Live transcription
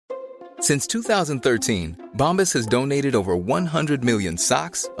Since 2013, Bombas has donated over 100 million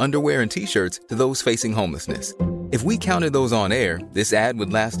socks, underwear, and T-shirts to those facing homelessness. If we counted those on air, this ad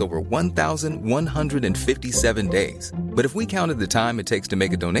would last over 1,157 days. But if we counted the time it takes to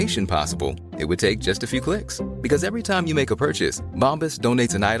make a donation possible, it would take just a few clicks. Because every time you make a purchase, Bombas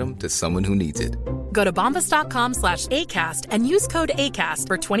donates an item to someone who needs it. Go to bombas.com/ACAST and use code ACAST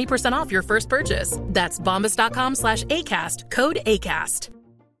for 20% off your first purchase. That's bombas.com/ACAST, code ACAST.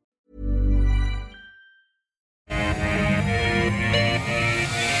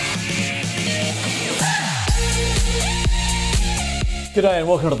 G'day and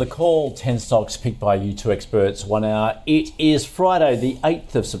welcome to The Call, 10 stocks picked by you two experts, 1 hour. It is Friday the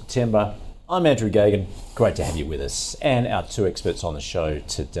 8th of September. I'm Andrew Gagan. Great to have you with us. And our two experts on the show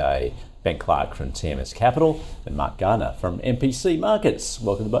today, Ben Clark from TMS Capital and Mark Gardner from MPC Markets.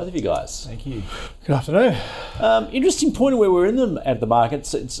 Welcome to both of you guys. Thank you. Good afternoon. Interesting point of where we're in them at the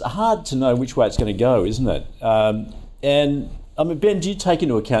markets. It's hard to know which way it's going to go, isn't it? Ben, do you take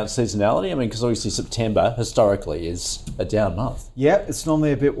into account seasonality? Because obviously September historically is a down month. Yeah, it's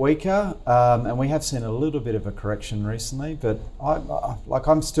normally a bit weaker, and we have seen a little bit of a correction recently. But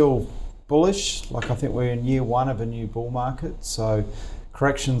I'm still bullish. I think we're in year one of a new bull market, so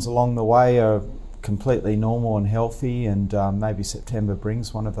corrections along the way are completely normal and healthy, and maybe September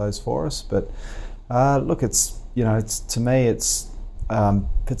brings one of those for us. But it's to me it's.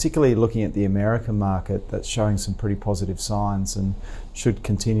 Particularly looking at the American market, that's showing some pretty positive signs and should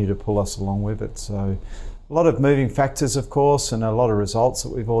continue to pull us along with it. So a lot of moving factors, of course, and a lot of results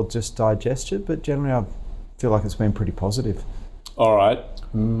that we've all just digested, but generally I feel like it's been pretty positive. All right.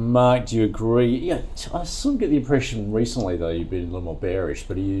 Mark, do you agree? Yeah, I sort of get the impression recently, though, you've been a little more bearish,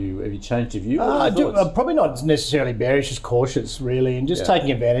 but have you changed your view? I'm probably not necessarily bearish, just cautious, really, and just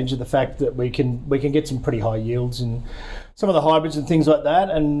taking advantage of the fact that we can get some pretty high yields in some of the hybrids and things like that.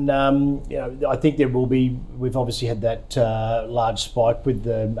 And I think there will be. We've obviously had that large spike with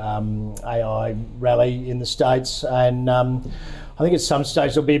the AI rally in the States, and I think at some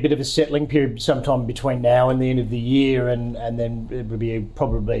stage there'll be a bit of a settling period sometime between now and the end of the year, and then it would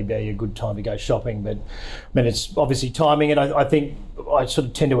probably be a good time to go shopping. But it's obviously timing, and I think I sort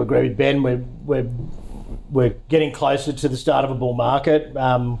of tend to agree with Ben. We're getting closer to the start of a bull market,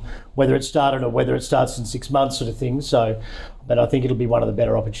 whether it started or whether it starts in 6 months, sort of thing. So, but I think it'll be one of the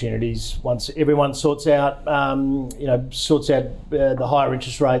better opportunities once everyone sorts out the higher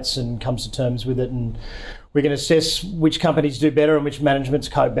interest rates and comes to terms with it, and we can assess which companies do better and which managements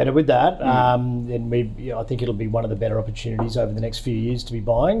cope better with that. I think it'll be one of the better opportunities over the next few years to be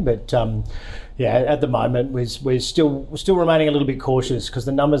buying. But at the moment we're still remaining a little bit cautious because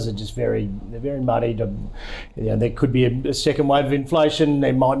the numbers are just they're very muddied. There could be a second wave of inflation.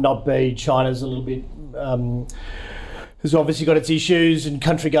 There might not be. China's a little bit. Has obviously got its issues and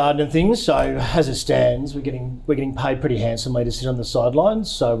Country Garden and things. So as it stands, we're getting paid pretty handsomely to sit on the sidelines.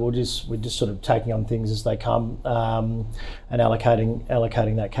 So we're just sort of taking on things as they come and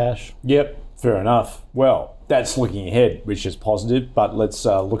allocating that cash. Yep, fair enough. Well, that's looking ahead, which is positive. But let's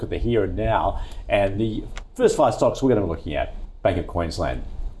look at the here and now. And the first 5 stocks we're going to be looking at: Bank of Queensland,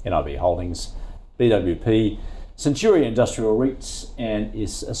 NIB Holdings, BWP, Centuria Industrial REITs, and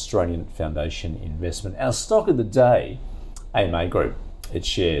is Australian Foundation Investment. Our stock of the day, AMA Group. Its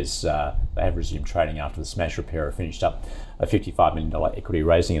shares, they have resumed trading after the smash repairer finished up a $55 million equity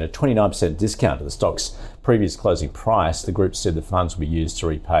raising at a 29% discount to the stock's previous closing price. The group said the funds will be used to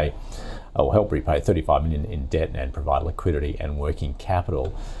help repay $35 million in debt and provide liquidity and working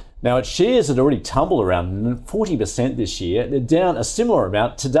capital. Now, its shares had already tumbled around 40% this year. They're down a similar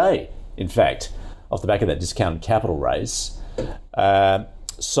amount today, in fact, off the back of that discounted capital raise.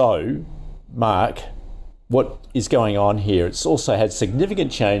 So, Mark, what is going on here? It's also had significant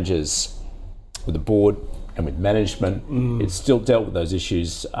changes with the board and with management. It's still dealt with those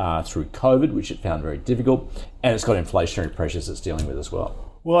issues through COVID, which it found very difficult, and it's got inflationary pressures it's dealing with as well.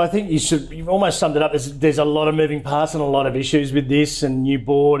 Well, I think you've almost summed it up. There's a lot of moving parts and a lot of issues with this and new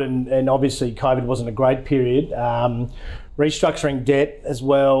board, and obviously COVID wasn't a great period. Restructuring debt as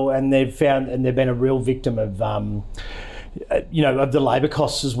well, and they've been a real victim of of the labour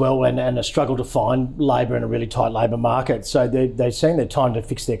costs as well, and a struggle to find labour in a really tight labour market. So they're seeing their time to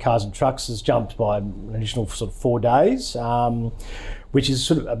fix their cars and trucks has jumped by an additional sort of 4 days, which is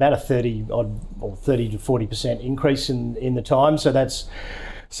sort of about a 30 to 40% increase in the time. So that's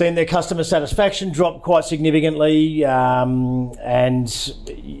seen their customer satisfaction drop quite significantly, so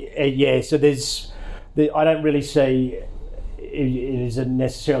I don't really see it isn't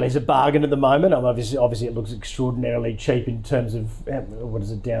necessarily as a bargain at the moment. Obviously it looks extraordinarily cheap in terms of, what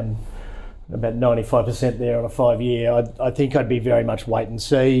is it, down about 95% there on a 5-year. I think I'd be very much wait and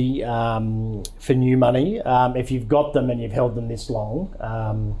see for new money. If you've got them and you've held them this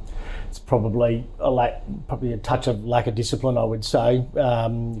long, it's probably a touch of lack of discipline, I would say,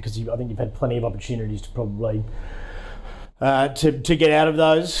 because I think you've had plenty of opportunities to probably to get out of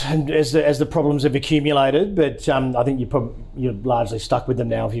those and as the problems have accumulated. But I think you're largely stuck with them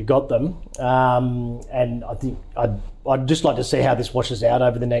now if you've got them. And I think I'd just like to see how this washes out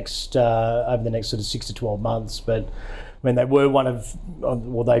over the next sort of 6 to 12 months. But when they were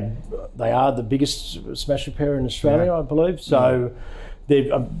they are the biggest smash repair in Australia, I believe. So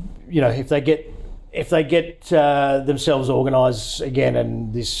they've if they get themselves organised again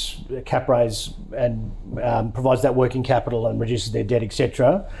and this cap raise and provides that working capital and reduces their debt,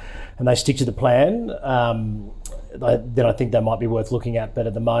 etc., and they stick to the plan, then I think they might be worth looking at. But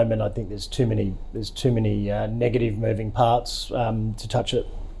at the moment, I think there's too many negative moving parts to touch it.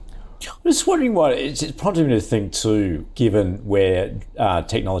 I'm just wondering what it's prompted me to think too, given where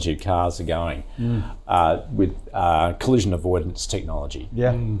technology of cars are going with collision avoidance technology,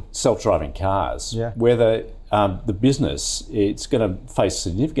 self-driving cars, whether the business it's going to face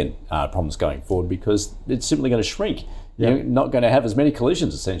significant problems going forward because it's simply going to shrink. You're not going to have as many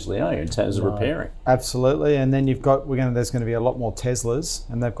collisions essentially, are you, in terms of repairing? Absolutely, and then there's going to be a lot more Teslas,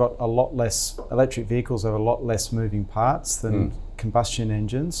 and they've got a lot less electric vehicles have a lot less moving parts than combustion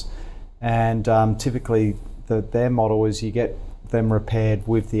engines. And typically their model is you get them repaired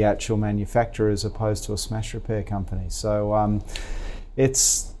with the actual manufacturer as opposed to a smash repair company. So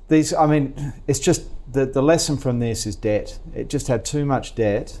it's just the lesson from this is debt. It just had too much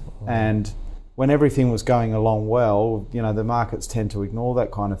debt, and when everything was going along well, the markets tend to ignore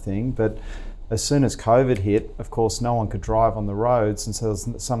that kind of thing. But as soon as COVID hit, of course, no one could drive on the roads, and so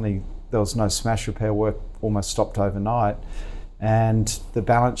there was no smash repair work, almost stopped overnight. And the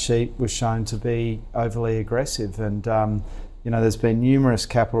balance sheet was shown to be overly aggressive. And, there's been numerous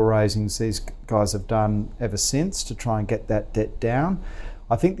capital raisings these guys have done ever since to try and get that debt down.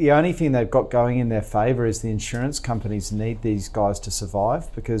 I think the only thing they've got going in their favour is the insurance companies need these guys to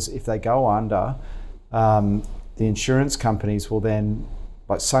survive, because if they go under, the insurance companies will then,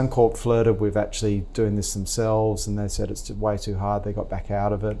 like Suncorp flirted with actually doing this themselves, and they said it's way too hard, they got back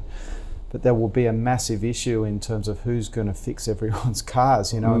out of it. But there will be a massive issue in terms of who's going to fix everyone's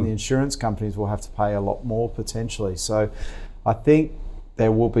cars, and the insurance companies will have to pay a lot more potentially. So I think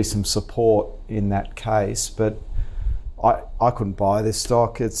there will be some support in that case, but I couldn't buy this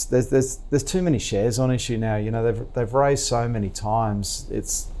stock. There's too many shares on issue now. They've raised so many times.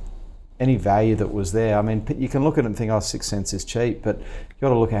 It's any value that was there. I mean, you can look at it and think, 6 cents is cheap, but you've got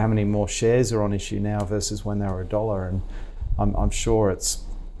to look at how many more shares are on issue now versus when they were $1, and I'm sure it's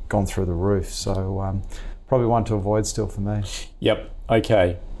gone through the roof. So probably one to avoid still for me. Yep.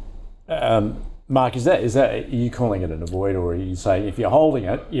 Okay. Mark, is that are you calling it an avoid, or are you saying if you're holding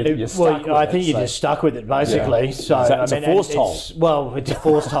it, you're stuck with it? I think you're just stuck with it basically. Yeah. So it's a forced hold. Well, it's a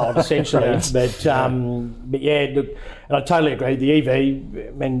forced hold essentially. But yeah, look, and I totally agree. The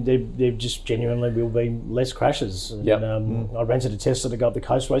EV, there just genuinely will be less crashes. Yep. I rented a Tesla to go up the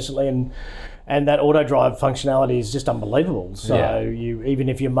coast recently, and that auto drive functionality is just unbelievable. So even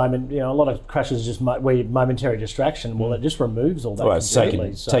if you're a lot of crashes just where you're momentary distraction, well, it just removes all that completely.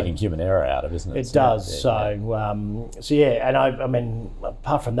 It's taking human error out of, isn't it? It does. And I mean,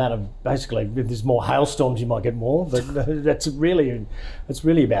 apart from that, basically, if there's more hailstorms, you might get more, but that's really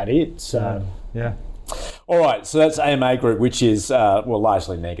about it. So yeah. All right, so that's AMA Group, which is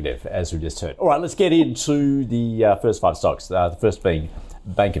largely negative, as we just heard. All right, let's get into the first 5 stocks. The first being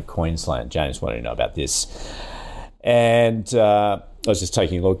Bank of Queensland. James wanted to know about this. And I was just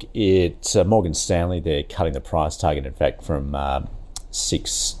taking a look at Morgan Stanley. They're cutting the price target, in fact, from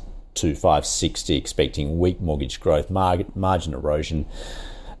 6 to 560, expecting weak mortgage growth, margin erosion,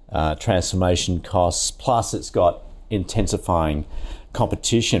 transformation costs, plus it's got intensifying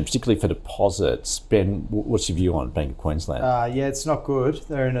competition, particularly for deposits. Ben, what's your view on Bank of Queensland? It's not good.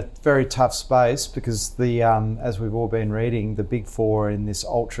 They're in a very tough space because as we've all been reading, the big four are in this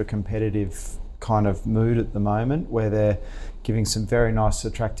ultra competitive kind of mood at the moment, where they're giving some very nice,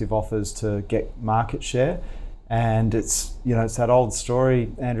 attractive offers to get market share. And it's that old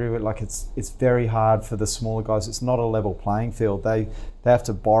story, Andrew. Like it's very hard for the smaller guys. It's not a level playing field. They have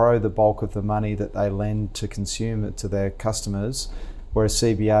to borrow the bulk of the money that they lend to consume it to their customers. Whereas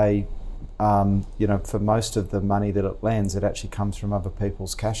CBA, for most of the money that it lends, it actually comes from other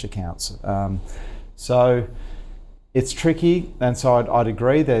people's cash accounts. So it's tricky, and so I'd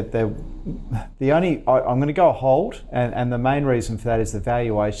agree that I'm going to go a hold, and the main reason for that is the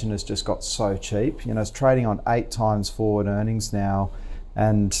valuation has just got so cheap. It's trading on 8 times forward earnings now,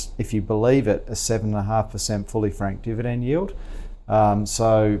 and if you believe it, a 7.5% fully franked dividend yield. That's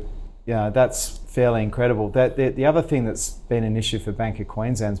fairly incredible. The other thing that's been an issue for Bank of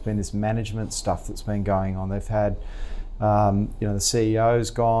Queensland's been this management stuff that's been going on. They've had, the CEO's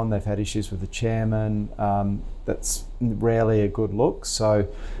gone. They've had issues with the chairman. That's rarely a good look. So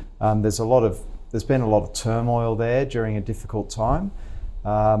there's been a lot of turmoil there during a difficult time.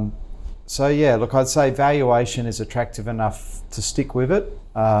 I'd say valuation is attractive enough to stick with it.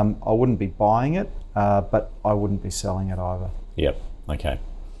 I wouldn't be buying it, but I wouldn't be selling it either. Yep. Okay.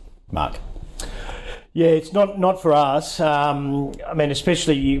 Mark. Yeah, it's not for us.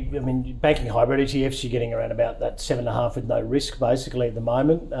 Especially banking hybrid ETFs, you're getting around about that 7.5 with no risk basically at the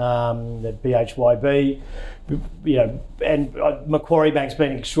moment. The BHYB, and Macquarie Bank's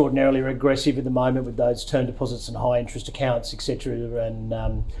been extraordinarily aggressive at the moment with those term deposits and high interest accounts, etc. And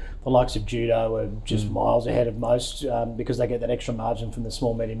the likes of Judo are just miles ahead of most because they get that extra margin from the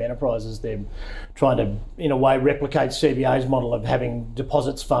small medium enterprises. They're trying to, in a way, replicate CBA's model of having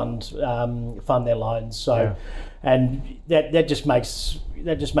deposits fund their loans. So, and that just makes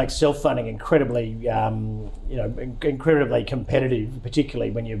self-funding incredibly competitive,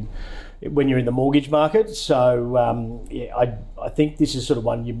 particularly when you're in the mortgage market. So I think this is sort of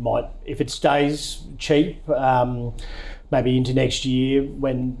one you might, if it stays cheap, maybe into next year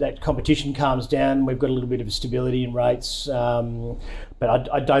when that competition calms down, we've got a little bit of stability in rates. But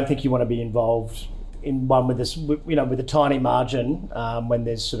I don't think you want to be involved in one with this, with a tiny margin when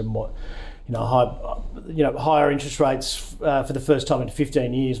there's sort of more, higher interest rates for the first time in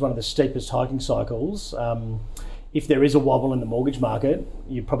 15 years, one of the steepest hiking cycles. If there is a wobble in the mortgage market,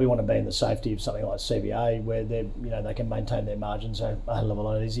 you probably want to be in the safety of something like CBA, where they can maintain their margins a hell of a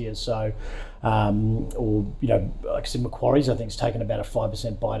lot easier. So, like I said, Macquarie's I think has taken about a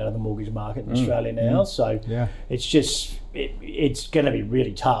 5% bite out of the mortgage market in Australia now. So it's just it's going to be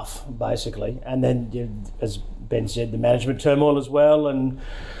really tough, basically. And then, as Ben said, the management turmoil as well, and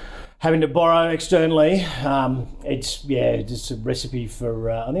having to borrow externally, it's just a recipe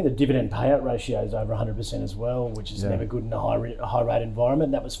for. I think the dividend payout ratio is over 100% as well, which is never good in a high rate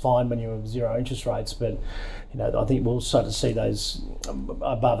environment. That was fine when you were zero interest rates, but I think we'll start to see those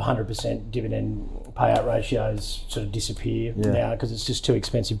above 100% dividend payout ratios sort of disappear now because it's just too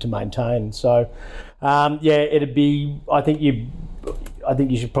expensive to maintain. So, it'd be. I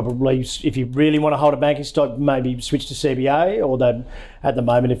think you should probably, if you really want to hold a banking stock, maybe switch to CBA. Although at the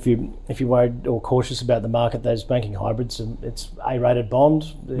moment, if you're worried or cautious about the market, those banking hybrids, it's A-rated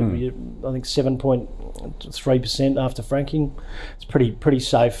bond. I think 7.3% after franking. It's pretty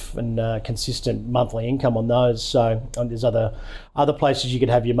safe and consistent monthly income on those. So there's other places you could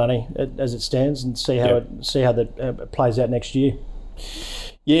have your money as it stands and see how that plays out next year.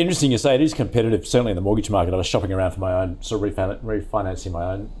 Yeah, interesting you say it is competitive, certainly in the mortgage market. I was shopping around for my own, sort of refinancing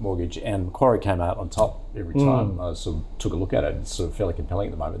my own mortgage, and Macquarie came out on top every time. I sort of took a look at it. It's sort of fairly compelling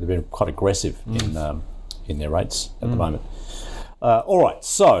at the moment. They've been quite aggressive in their rates at the moment. All right,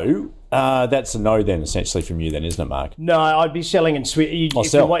 so that's a no then, essentially, from you then, isn't it, Mark? No, I'd be selling and switch.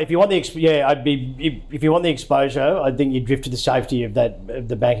 If you want the exposure, I think you drift to the safety of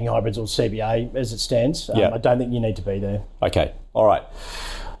the banking hybrids or CBA as it stands. I don't think you need to be there. Okay, all right.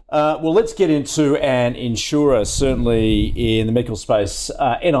 Well, let's get into an insurer, certainly in the medical space.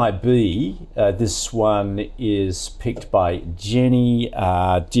 NIB, this one is picked by Jenny,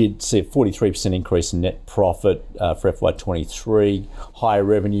 did see a 43% increase in net profit for FY23, higher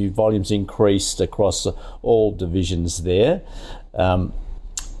revenue, volumes increased across all divisions there.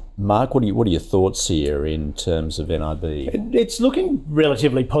 Mark, what are your thoughts here in terms of NIB? It's looking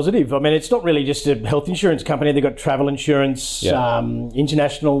relatively positive. I mean, it's not really just a health insurance company. They've got travel insurance,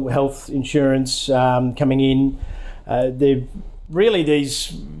 international health insurance coming in. They're really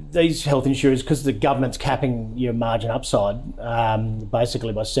these health insurers, because the government's capping your margin upside,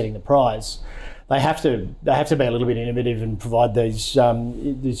 basically by setting the price. They have to be a little bit innovative and provide these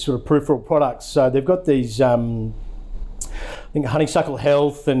sort of peripheral products. So they've got these. I think Honeysuckle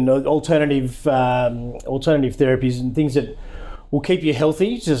Health and alternative therapies and things that will keep you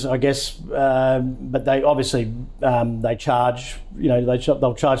healthy, just I guess. But they obviously they charge.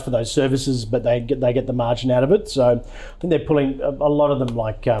 They'll charge for those services, but they get the margin out of it. So I think they're pulling a lot of them.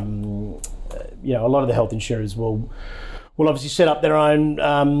 Like a lot of the health insurers will obviously set up their own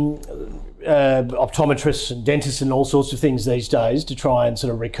optometrists and dentists and all sorts of things these days to try and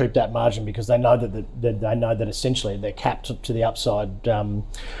sort of recoup that margin, because they know that essentially they're capped to the upside from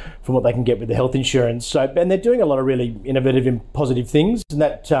what they can get with the health insurance. So, and they're doing a lot of really innovative and positive things, and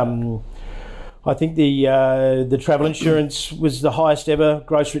that I think the travel insurance was the highest ever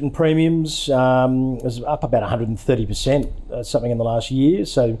gross written premiums. It was up about 130%, something in the last year.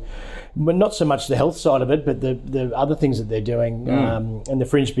 So, not so much the health side of it, but the other things that they're doing and the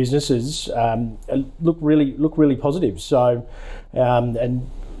fringe businesses look really positive. So, and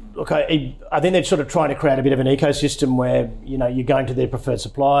look, I think they're sort of trying to create a bit of an ecosystem where, you know, you're going to their preferred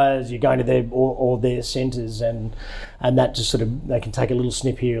suppliers, you're going to their or their centres, and that just sort of, they can take a little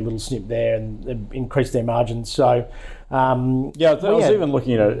snip here, a little snip there, and increase their margins. So, I was even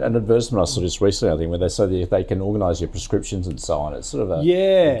looking at an advertisement I saw just recently, I think, where they say that they can organise your prescriptions and so on. It's sort of a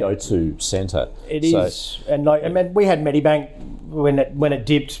go-to centre. It is, and like, I mean, we had Medibank when it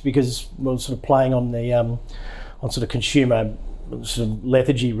dipped, because we were sort of playing on the on sort of consumer sort of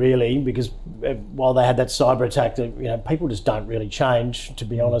lethargy, really, because while they had that cyber attack, you know, people just don't really change, to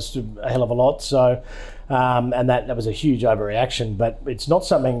be honest, a hell of a lot. So, and that was a huge overreaction. But it's not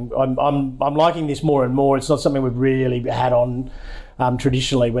something I'm liking this more and more. It's not something we've really had on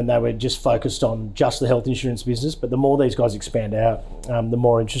traditionally, when they were just focused on just the health insurance business. But the more these guys expand out, the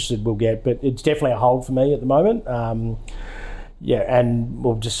more interested we'll get. But it's definitely a hold for me at the moment. And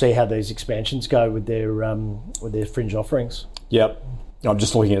we'll just see how these expansions go with their fringe offerings. Yep, I'm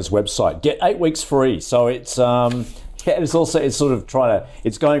just looking at its website. Get 8 weeks free. So it's it's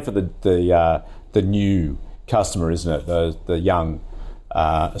going for the new customer, isn't it? The young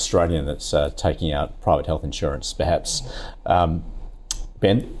Australian that's taking out private health insurance, perhaps. Ben,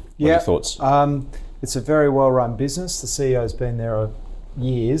 what are your thoughts? It's a very well run business. The CEO's been there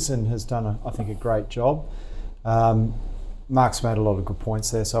years and has done I think a great job. Mark's made a lot of good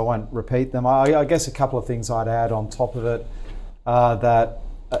points there, so I won't repeat them. I guess a couple of things I'd add on top of it are that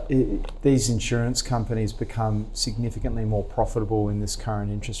these insurance companies become significantly more profitable in this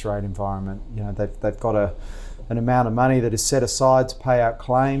current interest rate environment. You know, they've got an amount of money that is set aside to pay out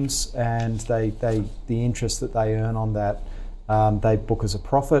claims, and the interest that they earn on that, they book as a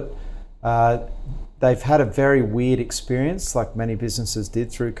profit. They've had a very weird experience, like many businesses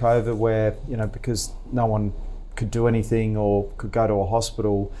did through COVID, where, you know, because no one could do anything or could go to a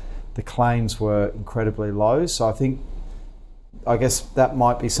hospital, the claims were incredibly low. So I guess that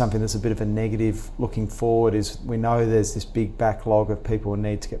might be something that's a bit of a negative looking forward, is we know there's this big backlog of people who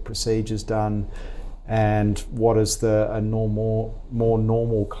need to get procedures done, and what does a more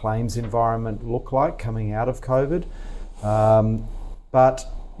normal claims environment look like coming out of COVID? But,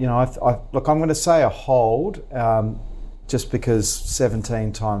 you know, look, I'm going to say a hold, just because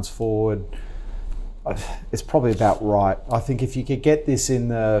 17 times forward, it's probably about right. I think if you could get this in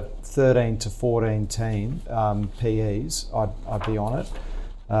the 13 to 14 team PEs, I'd be on it.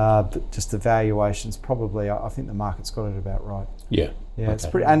 But just the valuations, probably, I think the market's got it about right. Yeah. Okay. It's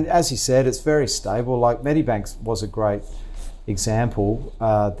pretty, and as you said, it's very stable. Like Medibank was a great example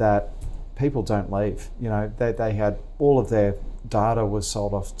that people don't leave. You know, they had all of their data was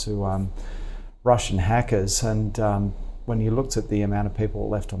sold off to Russian hackers, and when you looked at the amount of people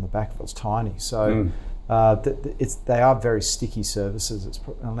left on the back, it was tiny. So they are very sticky services.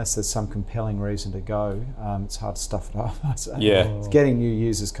 Unless there's some compelling reason to go, it's hard to stuff it up. So it's getting new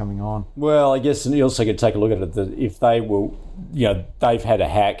users coming on. Well, I guess you also could take a look at it, that if they will, you know, they've had a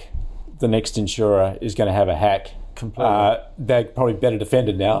hack, the next insurer is going to have a hack. Completely. They're probably better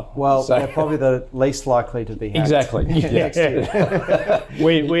defended now. Well, they're probably the least likely to be hacked. Exactly. We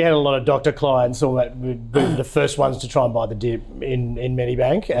had a lot of doctor clients, all that we were the first ones to try and buy the dip in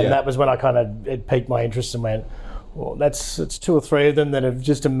Medibank, and that was when it piqued my interest and went, well, it's 2 or 3 of them that have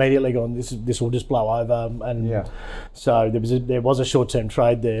just immediately gone, this will just blow over, and so there was a short-term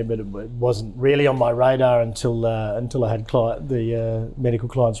trade there, but it wasn't really on my radar until I had the medical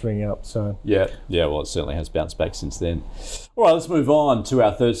clients ringing up. So well, it certainly has bounced back since then. All right, let's move on to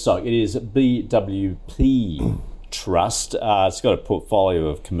our third stock. It is BWP Trust. It's got a portfolio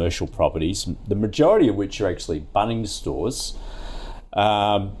of commercial properties, the majority of which are actually Bunnings stores.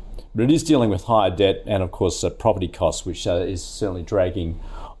 But it is dealing with higher debt and, of course, property costs, which is certainly dragging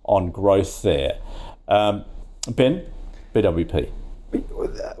on growth there. Ben, BWP.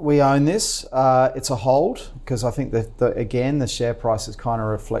 We own this. It's a hold, because I think that again the share price is kind of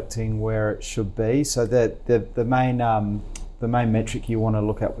reflecting where it should be. So the main metric you want to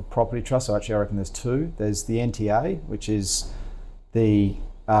look at with property trusts, I reckon there's 2. There's the NTA, which is the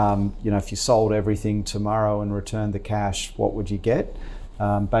if you sold everything tomorrow and returned the cash, what would you get?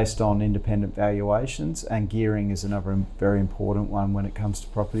 Based on independent valuations, and gearing is another very important one when it comes to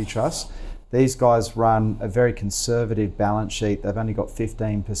property trusts. These guys run a very conservative balance sheet. They've only got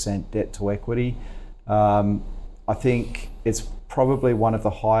 15% debt to equity. I think it's probably one of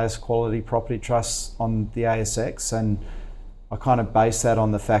the highest quality property trusts on the ASX, and I kind of base that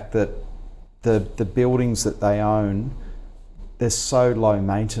on the fact that the buildings that they own, they're so low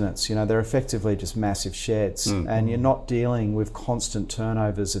maintenance. They're effectively just massive sheds, and you're not dealing with constant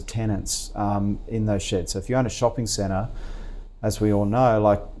turnovers of tenants in those sheds. So if you own a shopping centre, as we all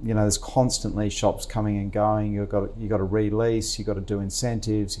know, there's constantly shops coming and going. You got to release, you got to do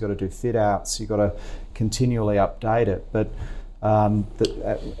incentives, you got to do fit outs, you got to continually update it. But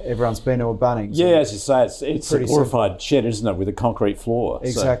everyone's been to a Bunnings. Yeah, as you say, it's a glorified shed, isn't it, with a concrete floor?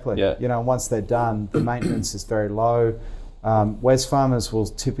 Exactly. So, yeah. Once they're done, the maintenance is very low. Wesfarmers will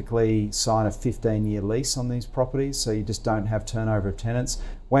typically sign a 15-year lease on these properties, so you just don't have turnover of tenants.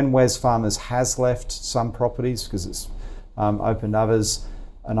 When Wesfarmers has left some properties because it's opened others,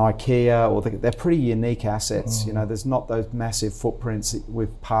 an IKEA, or they're pretty unique assets. There's not those massive footprints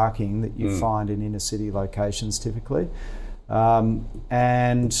with parking that you find in inner city locations typically. And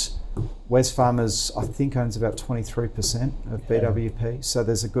Wesfarmers, I think, owns about 23% of BWP, so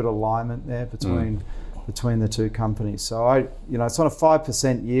there's a good alignment there between the two companies. So it's on a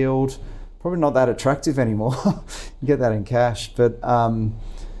 5% yield, probably not that attractive anymore. You get that in cash, but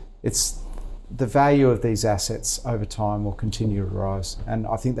it's the value of these assets over time will continue to rise, and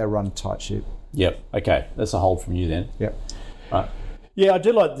I think they run a tight ship. Yep. Okay, that's a hold from you then. Yep. Right. Yeah, I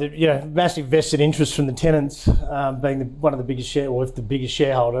do like the massive vested interest from the tenants being one of the biggest or if the biggest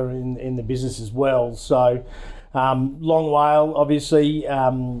shareholder in the business as well. So long WALE, obviously.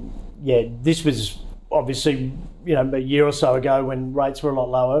 This was obviously a year or so ago when rates were a lot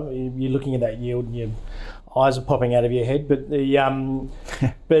lower. You're looking at that yield and your eyes are popping out of your head. But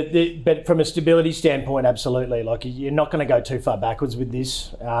but from a stability standpoint, absolutely. You're not going to go too far backwards with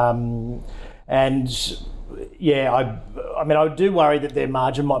this. I do worry that their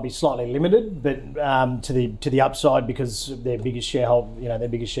margin might be slightly limited, but to the upside because their biggest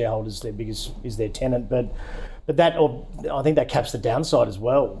shareholders, is their tenant. But I think that caps the downside as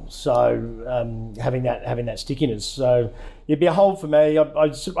well. So having that stickiness. So it'd be a hold for me. I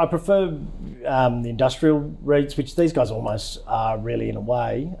prefer the industrial REITs, which these guys almost are really in a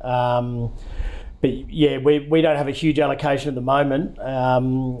way. But yeah, we don't have a huge allocation at the moment.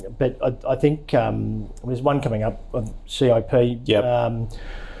 But I think there's one coming up on CIP. Yep.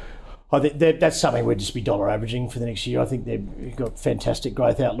 I think that's something we'd just be dollar averaging for the next year. I think they've got fantastic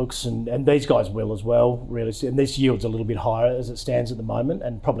growth outlooks, and these guys will as well, really. And this yield's a little bit higher as it stands at the moment,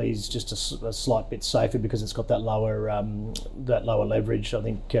 and probably is just a slight bit safer because it's got that lower leverage. I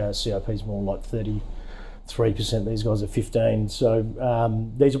think CIP's more like 33%. These guys are 15%. So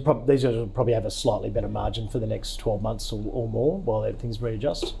these will probably have a slightly better margin for the next 12 months or more while things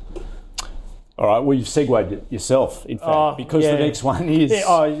readjust. All right, well, you've segued yourself, in fact, because the next one is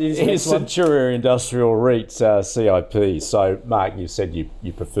Centuria Industrial REIT, CIP. So, Mark, you said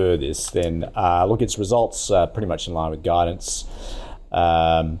you prefer this. Then, look, its results pretty much in line with guidance.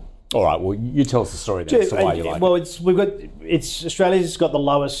 All right, well, you tell us the story then. So why you like it. Australia's got the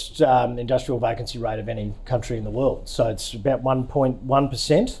lowest industrial vacancy rate of any country in the world. So it's about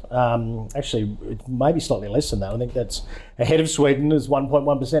 1.1%. Actually, it may be slightly less than that. I think that's ahead of Sweden is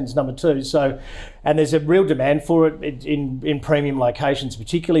 1.1%. It's number 2. So, and there's a real demand for it in premium locations,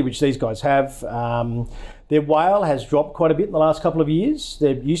 particularly, which these guys have. Their WALE has dropped quite a bit in the last couple of years.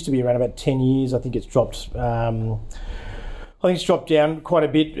 There used to be around about 10 years. I think it's dropped. I think it's dropped down quite a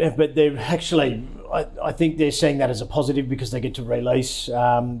bit, but they're actually, I think they're seeing that as a positive because they get to release.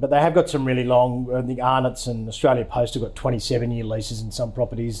 But they have got some really long, I think Arnott's and Australia Post have got 27-year leases in some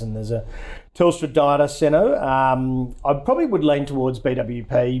properties, and there's a Telstra data centre. I probably would lean towards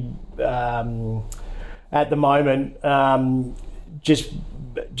BWP at the moment, just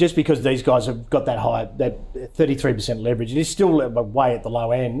because these guys have got that high, that 33% leverage. It is still way at the low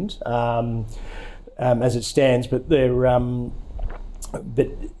end. As it stands, but they're. But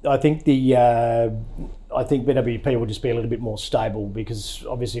I think BWP will just be a little bit more stable because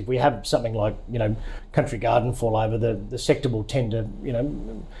obviously if we have something like Country Garden fall over, the sector will tend to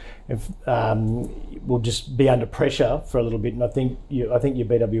will just be under pressure for a little bit, and I think your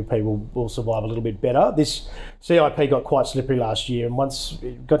BWP will survive a little bit better. This CIP got quite slippery last year, and once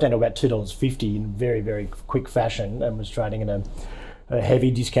it got down to about $2.50 in very, very quick fashion, and was trading at a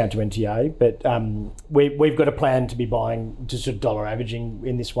heavy discount to NTA, but we've got a plan to be buying just sort of dollar averaging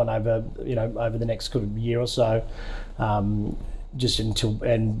in this one over the next kind of year or so, and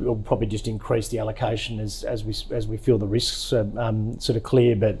we'll probably just increase the allocation as we feel the risks are sort of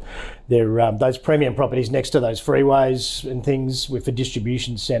clear. But they're those premium properties next to those freeways and things for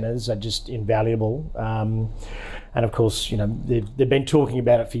distribution centres are just invaluable. And of course, they've been talking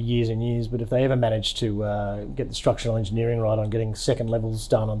about it for years and years, but if they ever manage to get the structural engineering right on getting second levels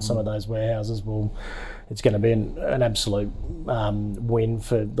done on some of those warehouses, well, it's going to be an absolute win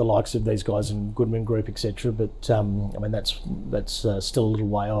for the likes of these guys in Goodman Group, etc. But I mean, that's still a little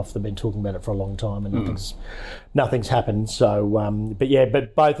way off. They've been talking about it for a long time, and nothing's happened. So,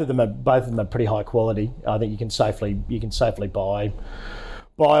 but both of them are pretty high quality. I think you can safely buy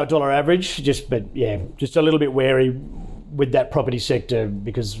a dollar average. Just a little bit wary with that property sector,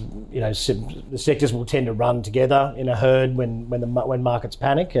 because the sectors will tend to run together in a herd when markets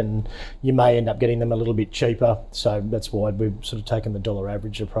panic, and you may end up getting them a little bit cheaper. So that's why we've sort of taken the dollar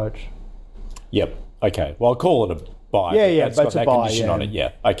average approach. Yep. Okay. Well, I'll call it a buy. Yeah. It's got It's a that buy, condition yeah. on it.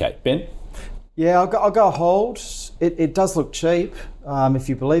 Yeah. Okay. Ben? Yeah, I'll go hold. It does look cheap. If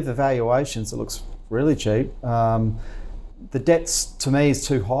you believe the valuations, it looks really cheap. The debts to me is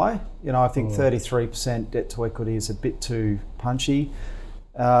too high. I think 33% debt to equity is a bit too punchy.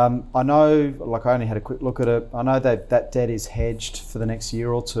 I know, I only had a quick look at it. I know that debt is hedged for the next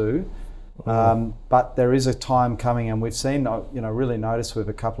year or two, but there is a time coming, and we've seen, really noticed with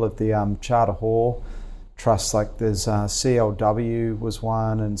a couple of the Charter Hall trusts, like there's CLW was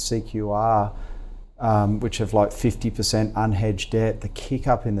one, and CQR, which have like 50% unhedged debt. The kick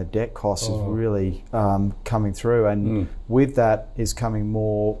up in the debt cost is really coming through, and with that is coming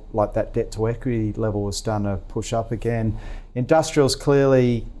more like that debt to equity level is starting to push up again. Industrial's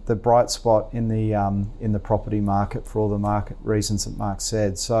clearly the bright spot in the property market for all the market reasons that Mark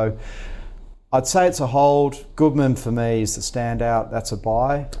said. So I'd say it's a hold. Goodman for me is the standout. That's a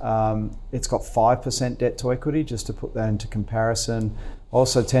buy. It's got 5% debt to equity, just to put that into comparison.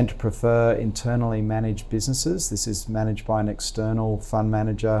 Also tend to prefer internally managed businesses. This is managed by an external fund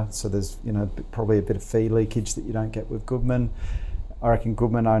manager, so there's probably a bit of fee leakage that you don't get with Goodman. I reckon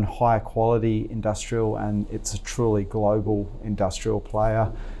Goodman own higher quality industrial, and it's a truly global industrial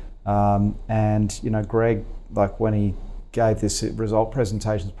player. And Greg, like when he gave this result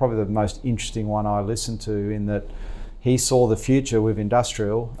presentation, is probably the most interesting one I listened to, in that he saw the future with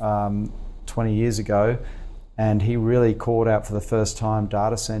industrial 20 years ago. And he really called out for the first time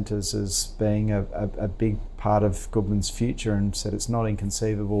data centres as being a big part of Goodman's future, and said it's not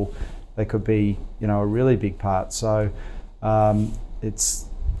inconceivable they could be, a really big part. So it's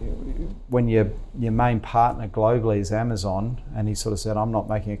when your main partner globally is Amazon, and he sort of said, I'm not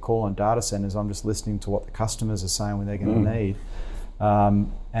making a call on data centres, I'm just listening to what the customers are saying when they're going to need.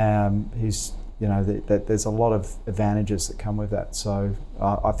 He's that there's a lot of advantages that come with that. So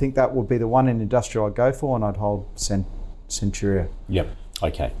I think that would be the one in industrial I'd go for, and I'd hold Centuria. Yep.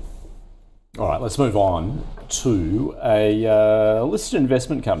 Okay. All right, let's move on to a listed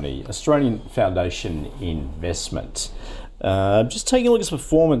investment company, Australian Foundation Investment. Just taking a look at its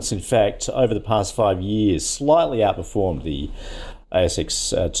performance, in fact, over the past 5 years, slightly outperformed the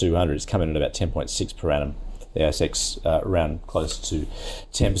ASX 200. It's come in at about 10.6 per annum. The ASX around close to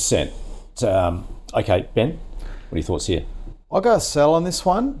 10%. Okay, Ben, what are your thoughts here? I'll go sell on this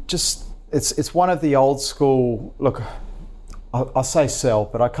one. Just it's one of the old school. Look, I'll say sell,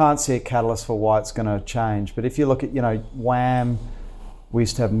 but I can't see a catalyst for why it's going to change. But if you look at WAM, we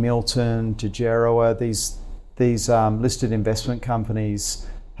used to have Milton, Djerriwarrh. These listed investment companies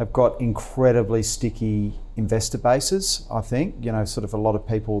have got incredibly sticky investor bases. I think sort of a lot of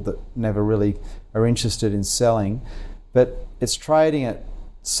people that never really are interested in selling, but it's trading at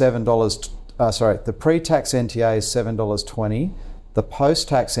 $7. The pre-tax NTA is $7.20. The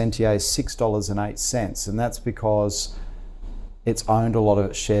post-tax NTA is $6.08, and that's because it's owned a lot of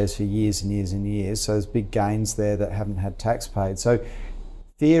its shares for years and years and years. So there's big gains there that haven't had tax paid. So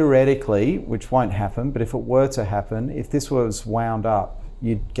theoretically, which won't happen, but if it were to happen, if this was wound up,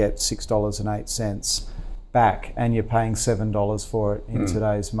 you'd get $6.08 back, and you're paying $7 for it in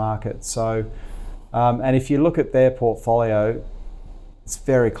today's market. So, and if you look at their portfolio, it's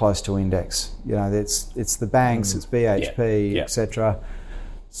very close to index. It's the banks, it's BHP, etc.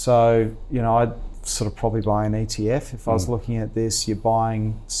 So, I'd sort of probably buy an ETF. If I was looking at this, you're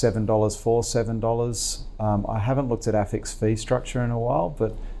buying $7 for $7. I haven't looked at AFIC's fee structure in a while,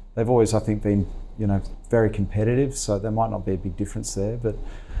 but they've always, I think, been very competitive. So there might not be a big difference there. But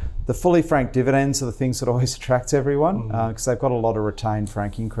the fully franked dividends are the things that always attract everyone, because they've got a lot of retained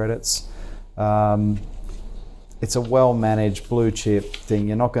franking credits. It's a well-managed blue chip thing.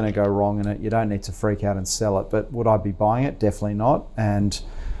 You're not going to go wrong in it. You don't need to freak out and sell it. But would I be buying it? Definitely not. And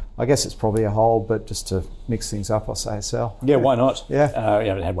I guess it's probably a hold, but just to mix things up, I'll say a sell. Yeah, why not? Yeah. We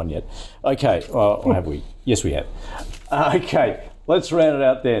haven't had one yet. Okay, or have we? Yes, we have. Okay, let's round it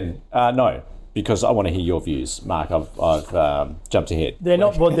out then. No, because I want to hear your views, Mark. I've jumped ahead. They're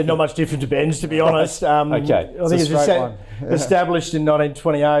not much different to Ben's, to be honest. Okay. I think it's established in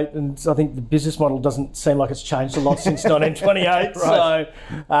 1928, and I think the business model doesn't seem like it's changed a lot since 1928. Right. So,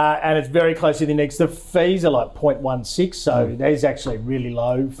 and it's very close to the index. The fees are like 0.16, so there's actually really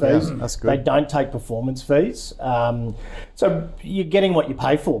low fees. Yeah, that's good. They don't take performance fees, so you're getting what you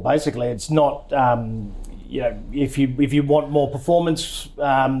pay for. Basically, it's not. If you want more performance,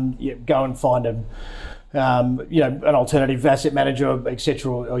 go and find an alternative asset manager,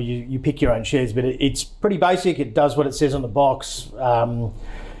 etc., or you pick your own shares. But it's pretty basic. It does what it says on the box.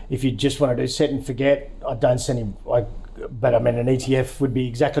 If you just want to do set and forget, I don't see any. But I mean, an ETF would be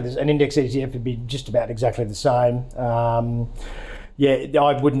exactly this. An index ETF would be just about exactly the same. I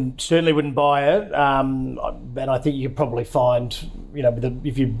certainly wouldn't buy it, and I think you could probably find,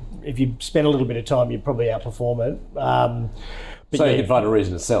 if you spend a little bit of time, you'd probably outperform it. So you can find a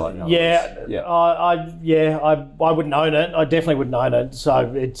reason to sell it. I wouldn't own it. I definitely wouldn't own it.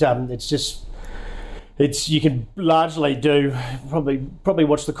 So you can largely do probably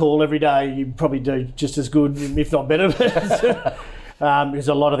watch the call every day. You probably do just as good, if not better. Because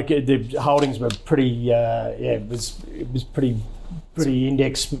a lot of the holdings were pretty. It was pretty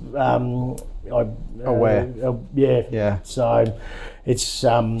index aware. So it's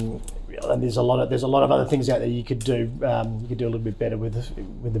and there's a lot of other things out there you could do. You could do a little bit better with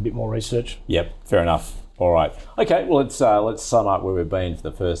a bit more research. Yep, fair enough. All right. Okay. Well, let's sum up where we've been for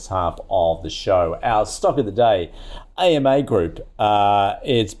the first half of the show. Our stock of the day, AMA Group.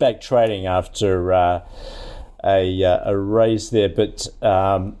 It's back trading after a raise there, but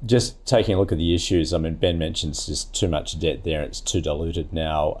just taking a look at the issues. I mean, Ben mentions just too much debt there. It's too diluted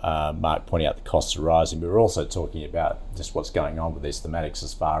now. Mark pointing out the costs are rising, but we're also talking about just what's going on with these thematics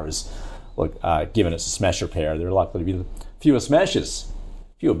as far as, look, given it's a smash repair, there are likely to be fewer smashes,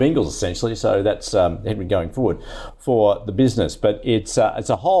 fewer bingles essentially. So that's headwind going forward for the business. But it's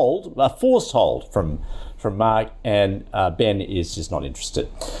a hold, a forced hold from Mark, and Ben is just not interested.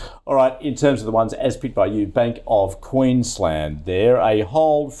 All right, in terms of the ones as picked by you, Bank of Queensland there, a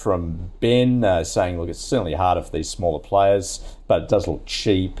hold from Ben saying, look, it's certainly harder for these smaller players, but it does look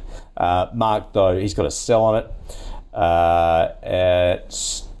cheap. Mark, though, he's got a sell on it.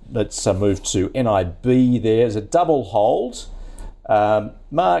 Let's move to NIB there. There's a double hold.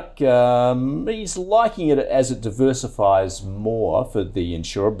 Mark, he's liking it as it diversifies more for the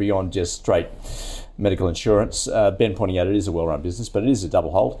insurer beyond just straight medical insurance. Ben pointing out it is a well-run business, but it is a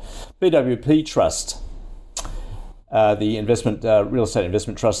double hold. BWP Trust, the investment real estate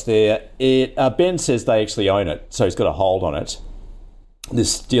investment trust there. Ben says they actually own it, so he's got a hold on it.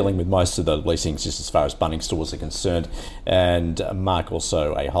 This dealing with most of the leasings just as far as Bunnings stores are concerned, and Mark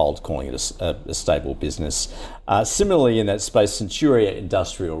also a hold, calling it a stable business. Similarly in that space, Centuria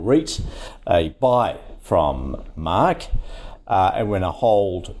Industrial REIT, a buy from Mark, and when a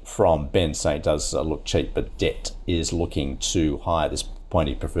hold from Ben, saying it does look cheap, but debt is looking too high. At this point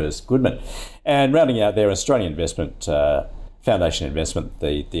he prefers Goodman. And rounding out there, Australian Investment Foundation Investment,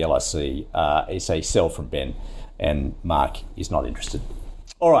 the LIC, is a sell from Ben, and Mark is not interested.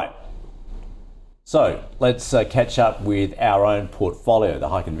 All right, so let's catch up with our own portfolio, the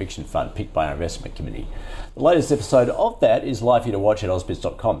High Conviction Fund, picked by our investment committee. The latest episode of that is live for you to watch at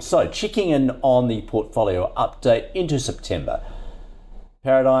ausbiz.com. So checking in on the portfolio update into September.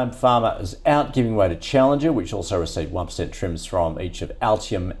 Paradigm Pharma is out, giving way to Challenger, which also received 1% trims from each of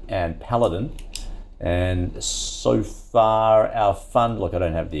Altium and Paladin. And so far, our fund, look, I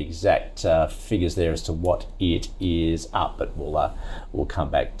don't have the exact figures there as to what it is up, but we'll come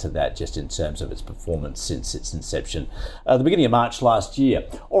back to that just in terms of its performance since its inception at the beginning of March last year.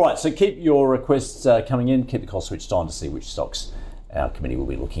 All right, so keep your requests coming in, keep the call switched on to see which stocks our committee will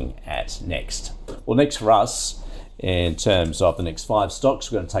be looking at next. Well, next for us, in terms of the next 5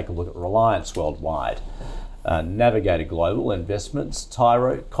 stocks, we're going to take a look at Reliance Worldwide, Navigator Global Investments,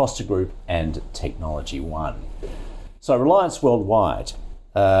 Tyro, Costa Group, and Technology One. So Reliance Worldwide,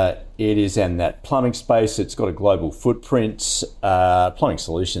 it is in that plumbing space. It's got a global footprint, plumbing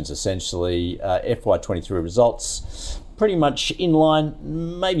solutions essentially. FY23 results pretty much in line,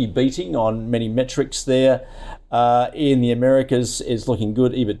 maybe beating on many metrics there. In the Americas, it's looking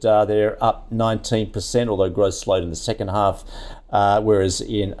good. EBITDA there up 19%, although growth slowed in the second half, whereas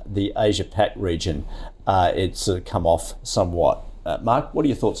in the Asia-Pac region, it's come off somewhat. Mark, what are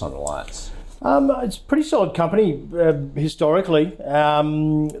your thoughts on Reliance? It's a pretty solid company historically. I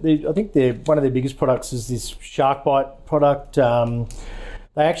think one of their biggest products is this Shark Bite product.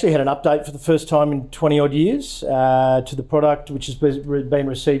 They actually had an update for the first time in 20 odd years to the product, which has been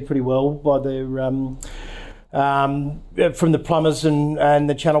received pretty well by their from the plumbers and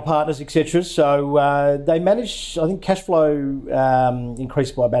the channel partners, etc. So they managed, I think, cash flow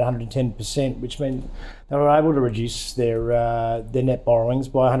increased by about 110%, which meant they were able to reduce their net borrowings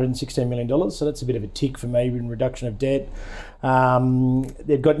by $116 million. So that's a bit of a tick for me in reduction of debt.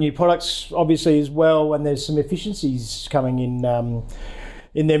 They've got new products, obviously, as well, and there's some efficiencies coming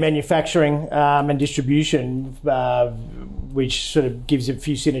in their manufacturing and distribution, which sort of gives a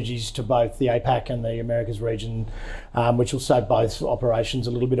few synergies to both the APAC and the Americas region, which will save both operations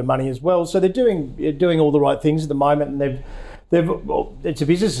a little bit of money as well. So they're doing all the right things at the moment, and it's a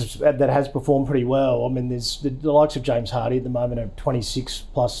business that has performed pretty well. I mean, there's the likes of James Hardie at the moment are 26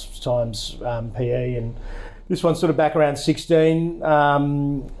 plus times PE, and this one's sort of back around 16.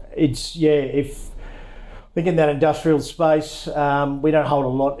 I think in that industrial space, we don't hold a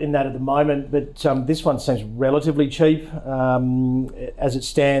lot in that at the moment, but this one seems relatively cheap as it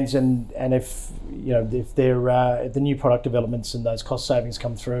stands. And if the new product developments and those cost savings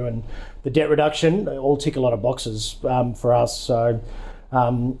come through, and the debt reduction, all tick a lot of boxes for us. So I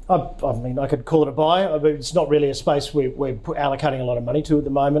mean, I could call it a buy, but it's not really a space we're allocating a lot of money to at the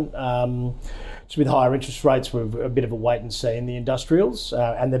moment. So with higher interest rates, we're a bit of a wait and see in the industrials,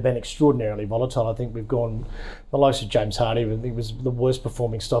 and they've been extraordinarily volatile. I think we've gone, the likes of James Hardie, I think it was the worst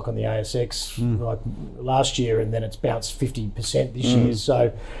performing stock on the ASX like last year, and then it's bounced 50% this year.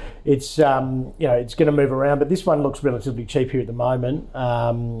 So it's it's going to move around, but this one looks relatively cheap here at the moment.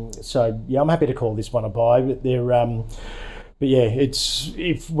 So yeah, I'm happy to call this one a buy, but they're. But yeah, it's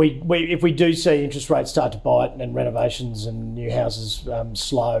if we do see interest rates start to bite and renovations and new houses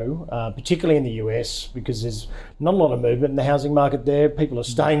slow, particularly in the US, because there's not a lot of movement in the housing market there. People are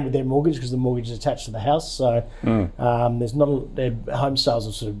staying with their mortgage because the mortgage is attached to the house. So there's not their home sales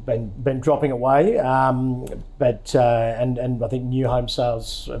have sort of been dropping away, but I think new home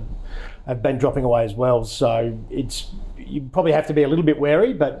sales have been dropping away as well. So you probably have to be a little bit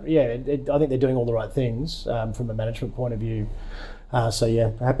wary, but yeah, I think they're doing all the right things from a management point of view. So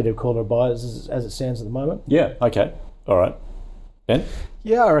yeah, happy to call it a buy as it stands at the moment. Yeah, okay. All right. Ben?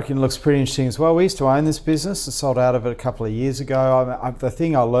 Yeah, I reckon it looks pretty interesting as well. We used to own this business. I sold out of it a couple of years ago. The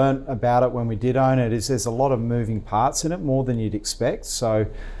thing I learned about it when we did own it is there's a lot of moving parts in it, more than you'd expect. So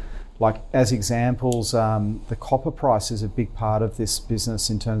like as examples, the copper price is a big part of this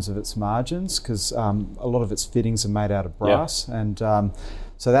business in terms of its margins, because a lot of its fittings are made out of brass, and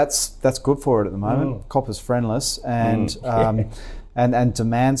so that's good for it at the moment. Copper's friendless, and and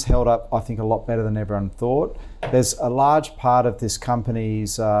demand's held up, I think, a lot better than everyone thought. There's a large part of this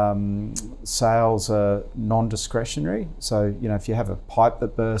company's sales are non-discretionary. So if you have a pipe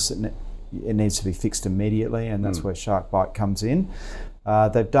that bursts, it needs to be fixed immediately, and that's where SharkBite comes in.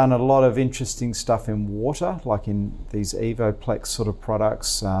 They've done a lot of interesting stuff in water, like in these EvoPlex sort of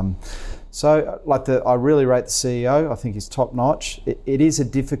products. I really rate the CEO. I think he's top notch. It is a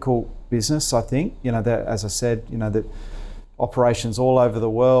difficult business, I think. As I said, the operations all over the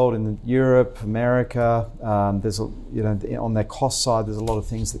world, in Europe, America. There's on their cost side, there's a lot of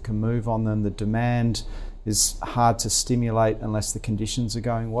things that can move on them. The demand is hard to stimulate unless the conditions are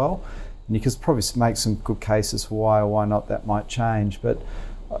going well. And you could probably make some good cases for why or why not that might change. But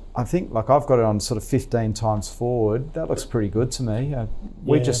I think, like, I've got it on sort of 15 times forward. That looks pretty good to me.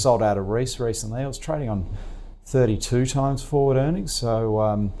 We just sold out of Reece recently. I was trading on 32 times forward earnings.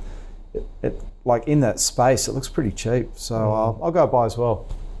 So like in that space, it looks pretty cheap. So I'll go buy as well.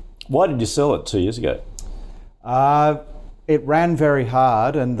 Why did you sell it 2 years ago? It ran very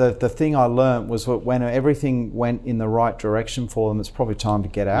hard, and the thing I learnt was that when everything went in the right direction for them, it's probably time to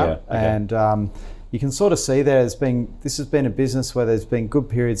get out. Yeah, okay. And you can sort of see this has been a business where there's been good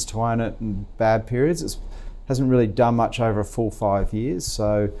periods to own it and bad periods. It hasn't really done much over a full 5 years.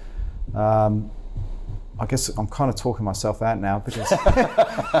 So I guess I'm kind of talking myself out now, because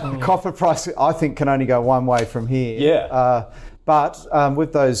copper price, I think, can only go one way from here. Yeah. But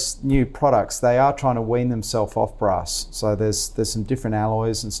with those new products, they are trying to wean themselves off brass. So there's some different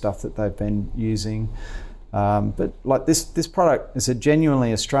alloys and stuff that they've been using. But like this product is a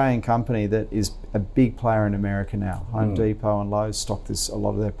genuinely Australian company that is a big player in America now. Home Depot and Lowe's stock a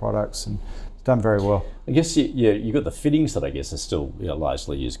lot of their products, and it's done very well. I guess you've got the fittings that I guess are still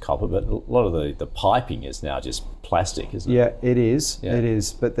largely use copper, but a lot of the piping is now just plastic, isn't it? Yeah, it is. Yeah. It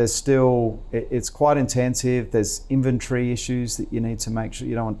is. But there's still, it's quite intensive. There's inventory issues that you need to make sure.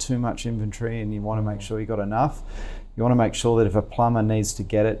 You don't want too much inventory, and you want to make sure you got enough. You want to make sure that if a plumber needs to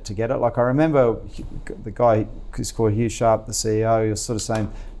get it. Like, I remember the guy who's called Hugh Sharp, the CEO, he was sort of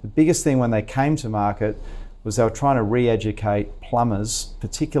saying the biggest thing when they came to market was they were trying to re-educate plumbers,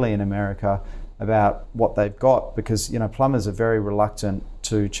 particularly in America, about what they've got, because plumbers are very reluctant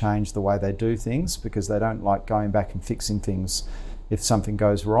to change the way they do things because they don't like going back and fixing things if something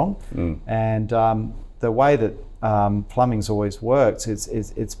goes wrong. And the way that plumbing's always worked,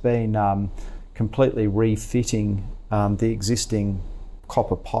 it's been completely refitting the existing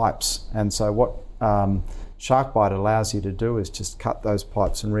copper pipes. And so what SharkBite allows you to do is just cut those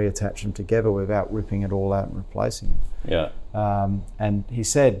pipes and reattach them together without ripping it all out and replacing it. Yeah. And he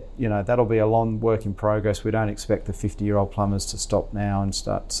said, that'll be a long work in progress. We don't expect the 50-year-old plumbers to stop now and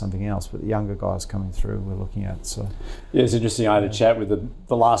start something else, but the younger guys coming through we're looking at. So yeah, it's interesting. I had a chat with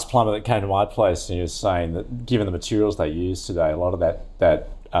the last plumber that came to my place, and he was saying that given the materials they use today, a lot of that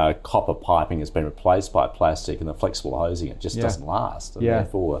copper piping has been replaced by plastic, and the flexible hosing, it just doesn't last, and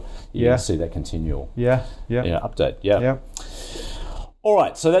therefore you see that continual update. Yeah. All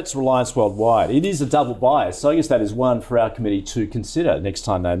right, so that's Reliance Worldwide. It is a double bias, so I guess that is one for our committee to consider next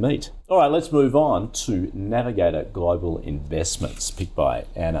time they meet. All right, let's move on to Navigator Global Investments, picked by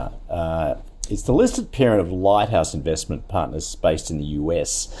Anna. It's the listed parent of Lighthouse Investment Partners based in the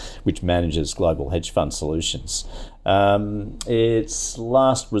US, which manages global hedge fund solutions. Its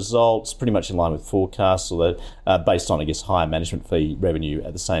last results pretty much in line with forecasts, although based on, I guess, higher management fee revenue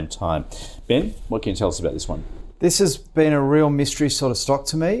at the same time. Ben, what can you tell us about this one? This has been a real mystery sort of stock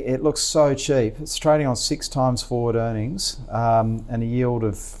to me. It looks so cheap. It's trading on 6 times forward earnings and a yield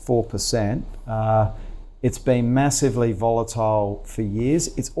of 4%. It's been massively volatile for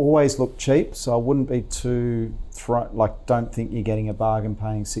years. It's always looked cheap, so I wouldn't be too don't think you're getting a bargain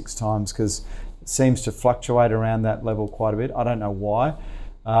paying 6 times, because it seems to fluctuate around that level quite a bit. I don't know why.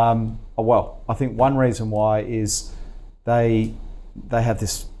 Well, I think one reason why is they have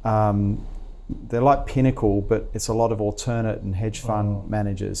this. They're like Pinnacle, but it's a lot of alternate and hedge fund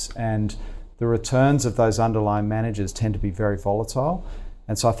managers, and the returns of those underlying managers tend to be very volatile.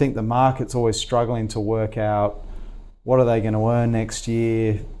 And so I think the market's always struggling to work out what are they going to earn next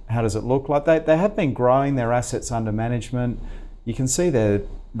year, how does it look like. They have been growing their assets under management. You can see they're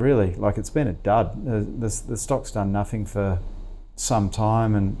really, it's been a dud. The stock's done nothing for some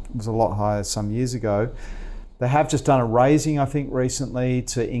time, and it was a lot higher some years ago. They have just done a raising, I think, recently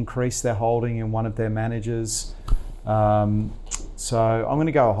to increase their holding in one of their managers. So I'm going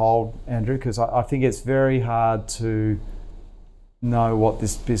to go hold, Andrew, because I think it's very hard to know what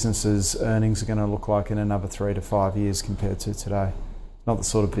this business's earnings are going to look like in another 3 to 5 years compared to today. Not the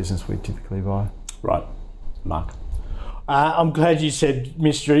sort of business we typically buy. Right. Mark? I'm glad you said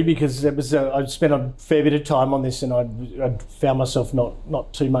mystery, because it was I spent a fair bit of time on this, and I found myself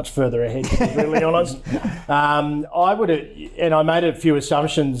not too much further ahead, to be really honest. I would have, and I made a few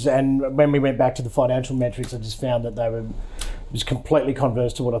assumptions, and when we went back to the financial metrics, I just found that it was completely